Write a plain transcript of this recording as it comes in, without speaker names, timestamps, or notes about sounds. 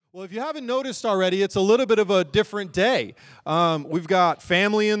Well, if you haven't noticed already, it's a little bit of a different day. We've got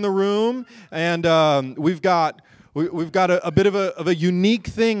family in the room, and we've got a bit of a unique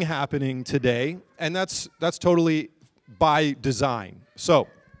thing happening today, and that's totally by design. So,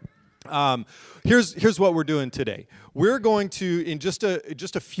 here's what we're doing today. We're going to, in just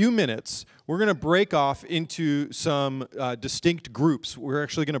a few minutes, we're going to break off into some distinct groups. We're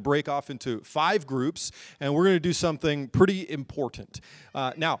actually going to break off into 5 groups, and we're going to do something pretty important.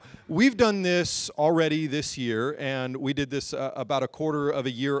 Now, we've done this already this year, and we did this about a quarter of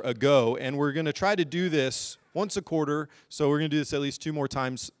a year ago, and we're going to try to do this once a quarter, so we're going to do this at least 2 more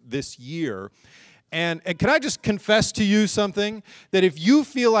times this year. And can I just confess to you something? That if you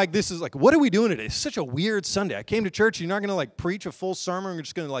feel like this is like, what are we doing today? It's such a weird Sunday. I came to church, and you're not going to preach a full sermon. We're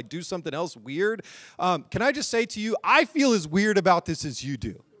just going to do something else weird. Can I just say to you, I feel as weird about this as you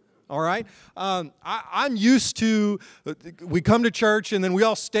do. All right? I'm used to, we come to church, and then we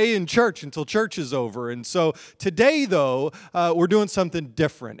all stay in church until church is over. And so today, though, we're doing something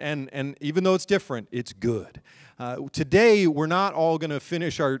different. And even though it's different, it's good. Today, we're not all going to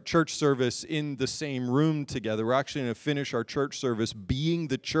finish our church service in the same room together. We're actually going to finish our church service being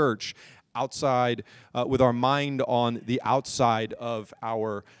the church outside, with our mind on the outside of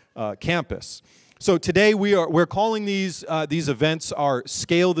our campus. So today we're calling these events our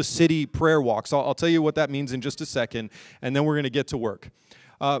Scale the City prayer walks. I'll tell you what that means in just a second, and then we're going to get to work.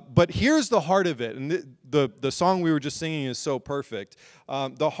 But here's the heart of it, and the song we were just singing is so perfect.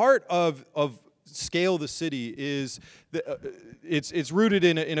 The heart of Scale the City is it's rooted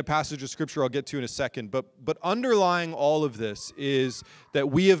in a passage of Scripture I'll get to in a second. But underlying all of this is that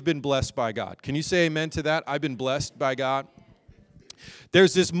we have been blessed by God. Can you say amen to that? I've been blessed by God.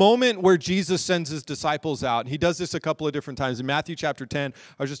 There's this moment where Jesus sends his disciples out. He does this a couple of different times. In Matthew chapter 10,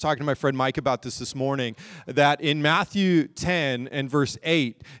 I was just talking to my friend Mike about this morning, that in Matthew 10 and verse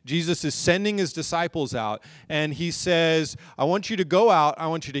 8, Jesus is sending his disciples out, and he says, I want you to go out. I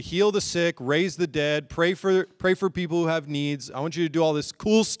want you to heal the sick, raise the dead, pray for people who have needs. I want you to do all this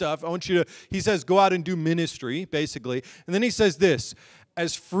cool stuff. He says, go out and do ministry, basically. And then he says this,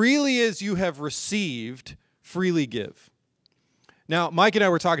 as freely as you have received, freely give. Now, Mike and I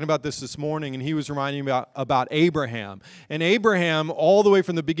were talking about this morning, and he was reminding me about Abraham. And Abraham, all the way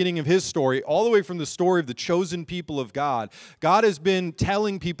from the beginning of his story, all the way from the story of the chosen people of God, God has been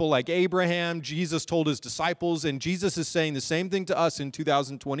telling people like Abraham, Jesus told his disciples, and Jesus is saying the same thing to us in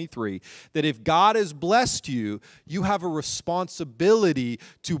 2023, that if God has blessed you, you have a responsibility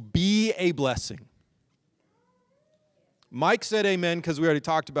to be a blessing. Mike said amen because we already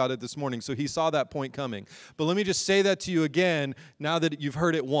talked about it this morning, so he saw that point coming. But let me just say that to you again now that you've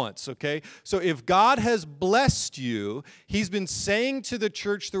heard it once, okay? So if God has blessed you, he's been saying to the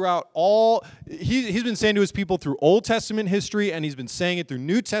church throughout he's been saying to his people through Old Testament history, and he's been saying it through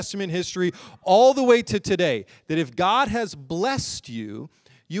New Testament history, all the way to today, that if God has blessed you,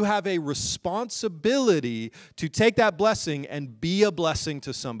 you have a responsibility to take that blessing and be a blessing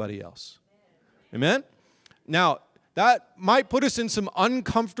to somebody else. Amen? Now, that might put us in some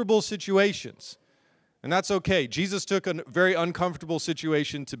uncomfortable situations, and that's okay. Jesus took a very uncomfortable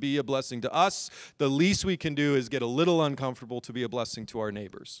situation to be a blessing to us. The least we can do is get a little uncomfortable to be a blessing to our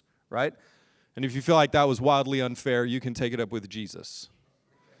neighbors, right? And if you feel like that was wildly unfair, you can take it up with Jesus.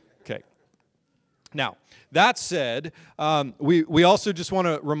 Okay. Now, that said, we also just want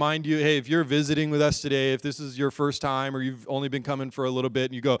to remind you, hey, if you're visiting with us today, if this is your first time or you've only been coming for a little bit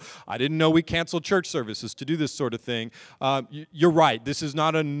and you go, I didn't know we canceled church services to do this sort of thing, you're right. This is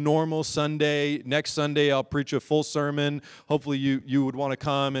not a normal Sunday. Next Sunday, I'll preach a full sermon. Hopefully you would want to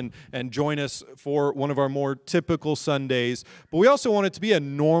come and join us for one of our more typical Sundays. But we also want it to be a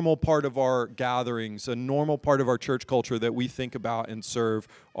normal part of our gatherings, a normal part of our church culture that we think about and serve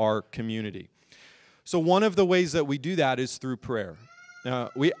our community. So one of the ways that we do that is through prayer.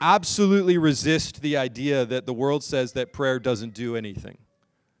 We absolutely resist the idea that the world says that prayer doesn't do anything.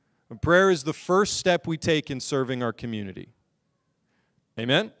 And prayer is the first step we take in serving our community.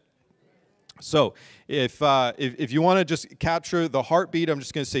 Amen? So if you want to just capture the heartbeat, I'm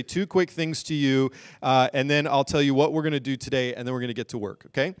just going to say 2 quick things to you, and then I'll tell you what we're going to do today, and then we're going to get to work,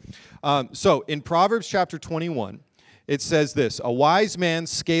 okay? So in Proverbs chapter 21, it says this, a wise man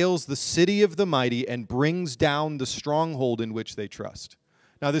scales the city of the mighty and brings down the stronghold in which they trust.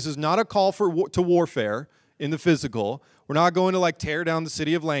 Now, this is not a call to warfare in the physical. We're not going to tear down the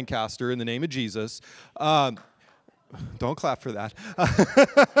city of Lancaster in the name of Jesus. Don't clap for that.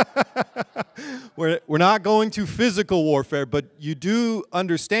 We're not going to physical warfare, but you do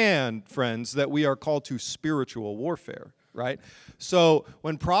understand, friends, that we are called to spiritual warfare. right? So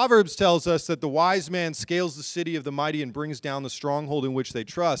when Proverbs tells us that the wise man scales the city of the mighty and brings down the stronghold in which they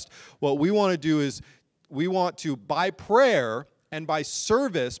trust, what we want to do is we want to, by prayer and by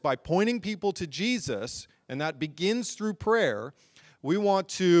service, by pointing people to Jesus, and that begins through prayer, we want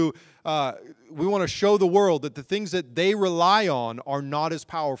to show the world that the things that they rely on are not as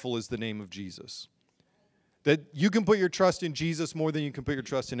powerful as the name of Jesus. That you can put your trust in Jesus more than you can put your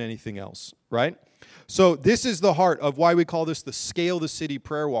trust in anything else, right? So this is the heart of why we call this the Scale the City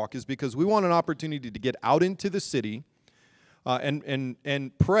prayer walk, is because we want an opportunity to get out into the city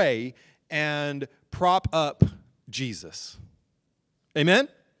and pray and prop up Jesus. Amen?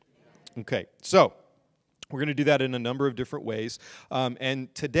 Okay, so we're going to do that in a number of different ways.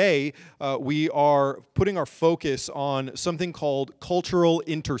 And today, we are putting our focus on something called cultural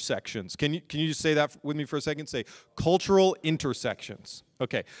intersections. Can you just say that with me for a second? Say, cultural intersections.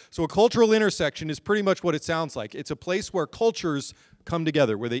 Okay, so a cultural intersection is pretty much what it sounds like. It's a place where cultures come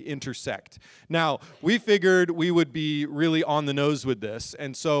together, where they intersect. Now, we figured we would be really on the nose with this,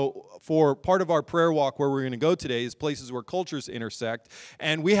 and so for part of our prayer walk where we're going to go today is places where cultures intersect,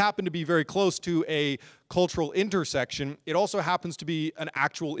 and we happen to be very close to a cultural intersection. It also happens to be an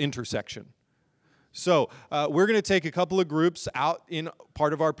actual intersection. So we're going to take a couple of groups out in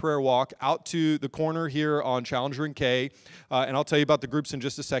part of our prayer walk out to the corner here on Challenger and K, and I'll tell you about the groups in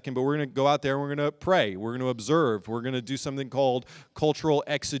just a second, but we're going to go out there and we're going to pray. We're going to observe. We're going to do something called cultural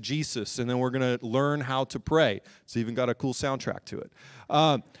exegesis, and then we're going to learn how to pray. It's even got a cool soundtrack to it.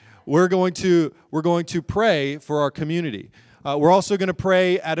 We're going to pray for our community. We're also going to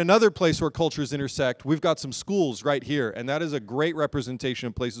pray at another place where cultures intersect. We've got some schools right here, and that is a great representation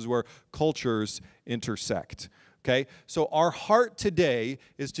of places where cultures intersect. Okay? So our heart today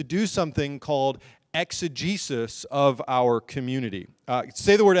is to do something called exegesis of our community.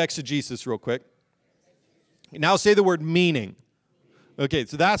 Say the word exegesis real quick. Now say the word meaning. Okay,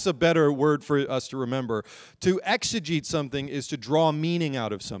 so that's a better word for us to remember. To exegete something is to draw meaning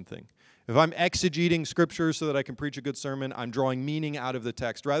out of something. If I'm exegeting Scripture so that I can preach a good sermon, I'm drawing meaning out of the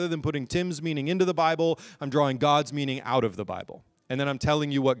text. Rather than putting Tim's meaning into the Bible, I'm drawing God's meaning out of the Bible. And then I'm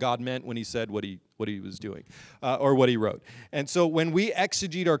telling you what God meant when he said what he was doing, or what he wrote. And so when we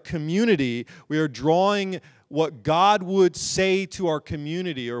exegete our community, we are drawing what God would say to our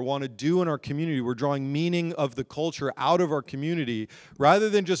community or want to do in our community. We're drawing meaning of the culture out of our community. Rather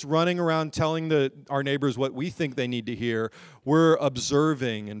than just running around telling our neighbors what we think they need to hear, we're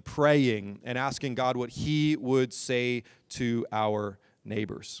observing and praying and asking God what he would say to our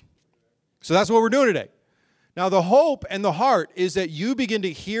neighbors. So that's what we're doing today. Now, the hope and the heart is that you begin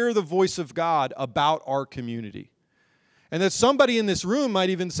to hear the voice of God about our community. And that somebody in this room might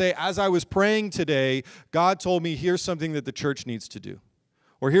even say, as I was praying today, God told me here's something that the church needs to do.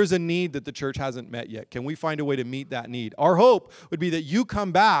 Or here's a need that the church hasn't met yet. Can we find a way to meet that need? Our hope would be that you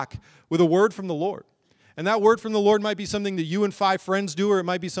come back with a word from the Lord. And that word from the Lord might be something that you and 5 friends do, or it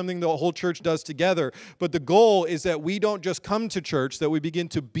might be something the whole church does together. But the goal is that we don't just come to church, that we begin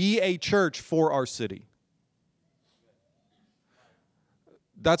to be a church for our city.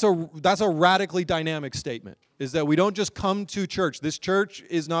 That's a radically dynamic statement, is that we don't just come to church. This church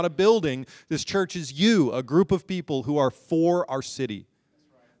is not a building. This church is you, a group of people who are for our city,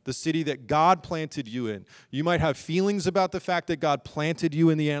 the city that God planted you in. You might have feelings about the fact that God planted you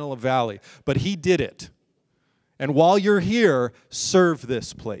in the Antelope Valley, but he did it. And while you're here, serve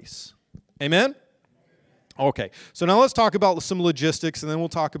this place. Amen? Okay, so now let's talk about some logistics, and then we'll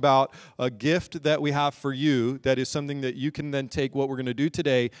talk about a gift that we have for you that is something that you can then take what we're going to do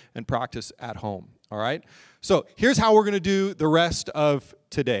today and practice at home, all right? So here's how we're going to do the rest of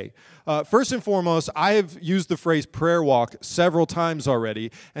today. First and foremost, I have used the phrase prayer walk several times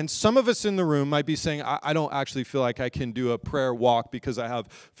already, and some of us in the room might be saying, I don't actually feel like I can do a prayer walk because I have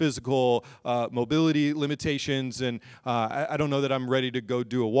physical mobility limitations, and I don't know that I'm ready to go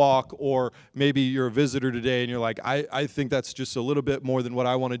do a walk. Or maybe you're a visitor today and you're like, I think that's just a little bit more than what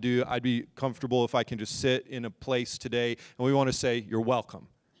I want to do. I'd be comfortable if I can just sit in a place today, and we want to say, you're welcome.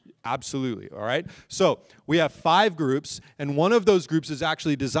 Absolutely, all right? So we have 5 groups, and one of those groups is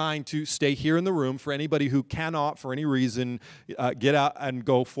actually designed to stay here in the room for anybody who cannot, for any reason, get out and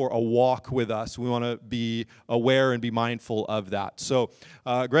go for a walk with us. We want to be aware and be mindful of that. So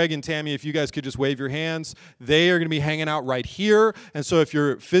Greg and Tammy, if you guys could just wave your hands. They are going to be hanging out right here, and so if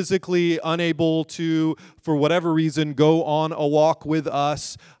you're physically unable to, for whatever reason, go on a walk with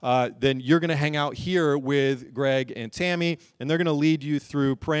us, then you're going to hang out here with Greg and Tammy, and they're going to lead you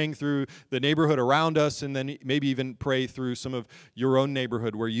through praying through the neighborhood around us, and then maybe even pray through some of your own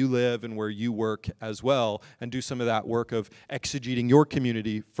neighborhood where you live and where you work as well, and do some of that work of exegeting your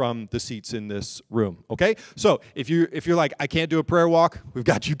community from the seats in this room, okay? So if you're like, I can't do a prayer walk, we've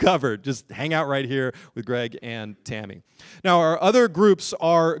got you covered. Just hang out right here with Greg and Tammy. Now, our other groups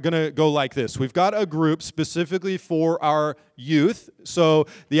are going to go like this. We've got a group specifically for our youth. So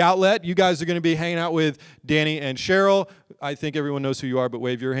the outlet, you guys are going to be hanging out with Danny and Cheryl. I think everyone knows who you are, but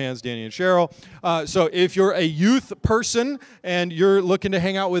wave your hands, Danny and Cheryl. So if you're a youth person and you're looking to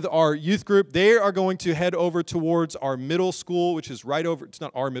hang out with our youth group, they are going to head over towards our middle school, which is right over. It's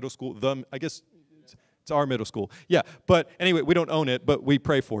not our middle school. I guess it's our middle school. Yeah, but anyway, we don't own it, but we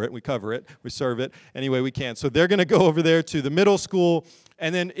pray for it. We cover it. We serve it any way we can. So they're going to go over there to the middle school.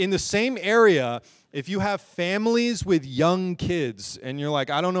 And then in the same area, if you have families with young kids and you're like,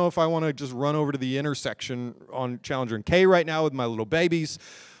 I don't know if I want to just run over to the intersection on Challenger and K right now with my little babies,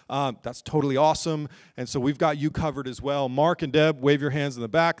 that's totally awesome. And so we've got you covered as well. Mark and Deb, wave your hands in the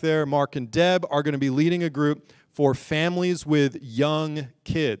back there. Mark and Deb are going to be leading a group for families with young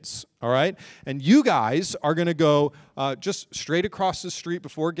kids, all right? And you guys are going to go just straight across the street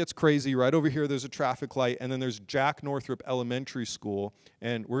before it gets crazy. Right over here, there's a traffic light, and then there's Jack Northrop Elementary School,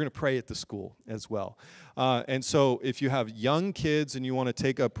 and we're going to pray at the school as well. And so if you have young kids and you want to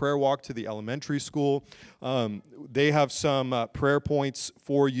take a prayer walk to the elementary school, they have some prayer points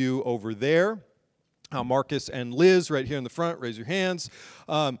for you over there. Marcus and Liz right here in the front, raise your hands.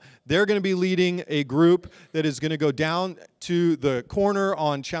 They're going to be leading a group that is going to go down to the corner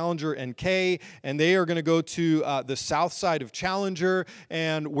on Challenger and K, and they are going to go to the south side of Challenger,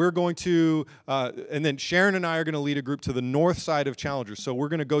 and we're going to, and then Sharon and I are going to lead a group to the north side of Challenger. So we're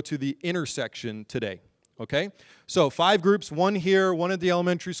going to go to the intersection today. Okay, so 5 groups, one here, one at the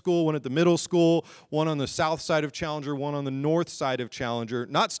elementary school, one at the middle school, one on the south side of Challenger, one on the north side of Challenger,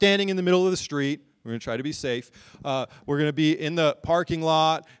 not standing in the middle of the street. We're going to try to be safe. We're going to be in the parking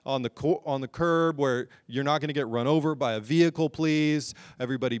lot, on the curb, where you're not going to get run over by a vehicle, please.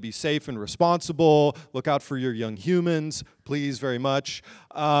 Everybody be safe and responsible. Look out for your young humans, please, very much.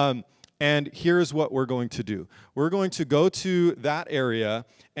 And here's what we're going to do. We're going to go to that area,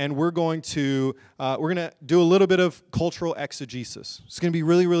 and we're going to do a little bit of cultural exegesis. It's going to be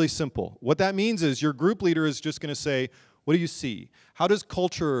really, really simple. What that means is your group leader is just going to say, what do you see? How does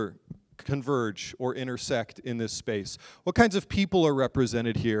culture converge or intersect in this space? What kinds of people are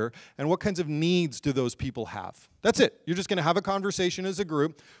represented here, and what kinds of needs do those people have? That's it. You're just going to have a conversation as a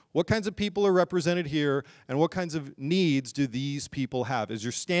group. What kinds of people are represented here, and what kinds of needs do these people have? As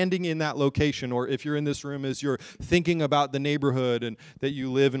you're standing in that location, or if you're in this room as you're thinking about the neighborhood and that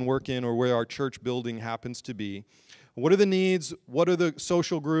you live and work in, or where our church building happens to be, what are the needs? What are the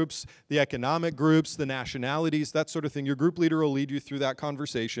social groups, the economic groups, the nationalities, that sort of thing? Your group leader will lead you through that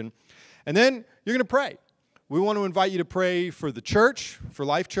conversation. And then you're going to pray. We want to invite you to pray for the church, for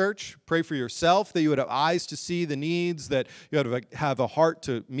Life Church. Pray for yourself, that you would have eyes to see the needs, that you would have a heart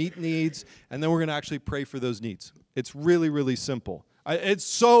to meet needs. And then we're going to actually pray for those needs. It's really, really simple. It's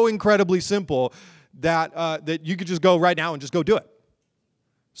so incredibly simple that you could just go right now and just go do it.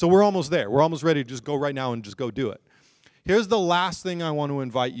 So we're almost there. We're almost ready to just go right now and just go do it. Here's the last thing I want to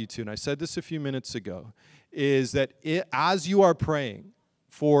invite you to, and I said this a few minutes ago, is that as you are praying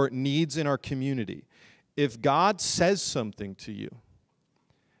for needs in our community, if God says something to you,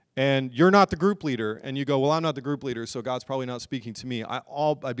 and you're not the group leader, and you go, well, I'm not the group leader, so God's probably not speaking to me,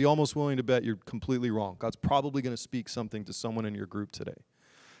 I'd be almost willing to bet you're completely wrong. God's probably going to speak something to someone in your group today.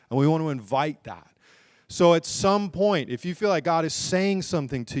 And we want to invite that. So at some point, if you feel like God is saying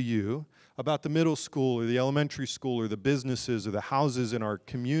something to you about the middle school or the elementary school or the businesses or the houses in our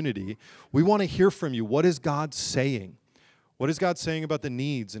community, we want to hear from you. What is God saying? What is God saying about the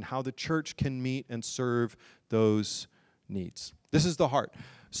needs and how the church can meet and serve those needs? This is the heart.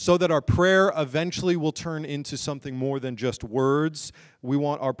 So that our prayer eventually will turn into something more than just words. We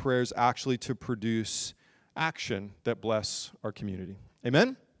want our prayers actually to produce action that bless our community.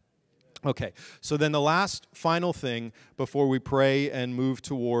 Amen? Okay, so then the last final thing before we pray and move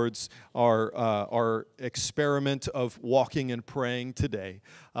towards our experiment of walking and praying today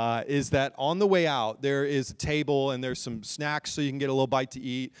is that on the way out there is a table and there's some snacks so you can get a little bite to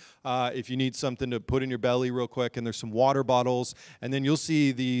eat if you need something to put in your belly real quick, and there's some water bottles, and then you'll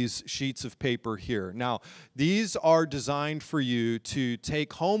see these sheets of paper here. Now, these are designed for you to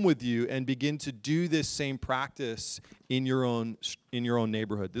take home with you and begin to do this same practice in your own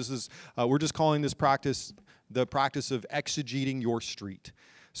neighborhood. This is we're just calling this practice the practice of exegeting your street.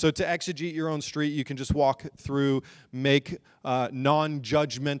 So to exegete your own street, you can just walk through, make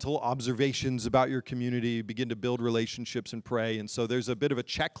non-judgmental observations about your community, begin to build relationships and pray. And so there's a bit of a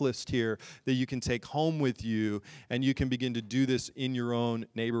checklist here that you can take home with you, and you can begin to do this in your own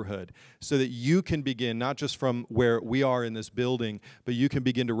neighborhood so that you can begin, not just from where we are in this building, but you can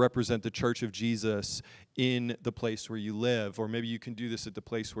begin to represent the Church of Jesus in the place where you live. Or maybe you can do this at the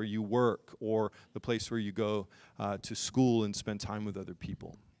place where you work or the place where you go to school and spend time with other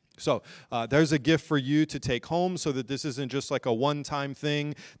people. So there's a gift for you to take home so that this isn't just like a one-time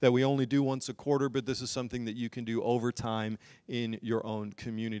thing that we only do once a quarter, but this is something that you can do over time in your own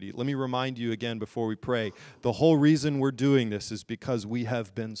community. Let me remind you again before we pray, the whole reason we're doing this is because we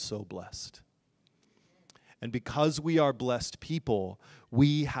have been so blessed. And because we are blessed people,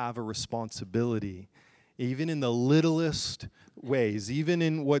 we have a responsibility, even in the littlest ways, even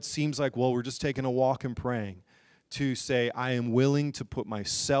in what seems like, well, we're just taking a walk and praying, to say, I am willing to put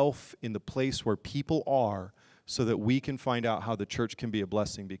myself in the place where people are so that we can find out how the church can be a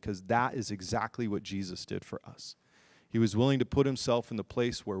blessing, because that is exactly what Jesus did for us. He was willing to put himself in the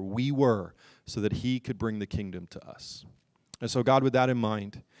place where we were so that he could bring the kingdom to us. And so, God, with that in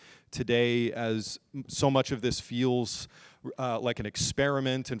mind, today, as so much of this feels like an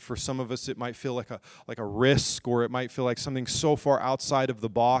experiment, and for some of us it might feel like a risk, or it might feel like something so far outside of the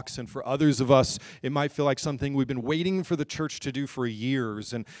box, and for others of us it might feel like something we've been waiting for the church to do for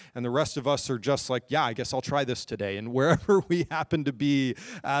years, and the rest of us are just like, yeah, I guess I'll try this today. And wherever we happen to be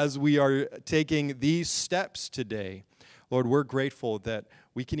as we are taking these steps today, Lord, we're grateful that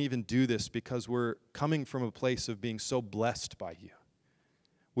we can even do this because we're coming from a place of being so blessed by you.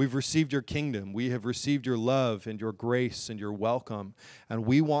 We've received your kingdom. We have received your love and your grace and your welcome. And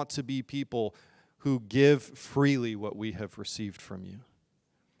we want to be people who give freely what we have received from you.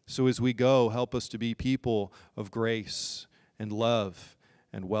 So as we go, help us to be people of grace and love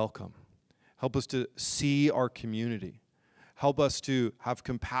and welcome. Help us to see our community. Help us to have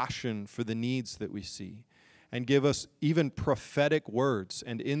compassion for the needs that we see. And give us even prophetic words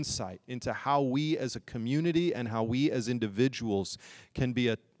and insight into how we as a community and how we as individuals can be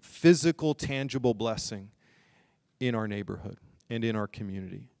a physical, tangible blessing in our neighborhood and in our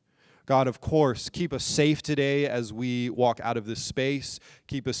community. God, of course, keep us safe today as we walk out of this space.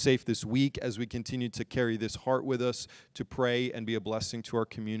 Keep us safe this week as we continue to carry this heart with us to pray and be a blessing to our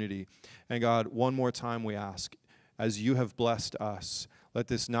community. And God, one more time we ask, as you have blessed us, let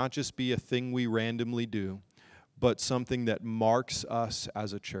this not just be a thing we randomly do, but something that marks us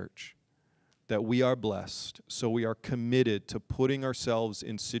as a church, that we are blessed, so we are committed to putting ourselves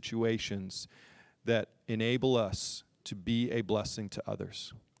in situations that enable us to be a blessing to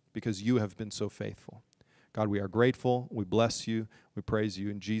others, because you have been so faithful. God, we are grateful, we bless you, we praise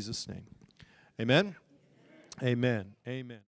you in Jesus' name. Amen? Amen. Amen.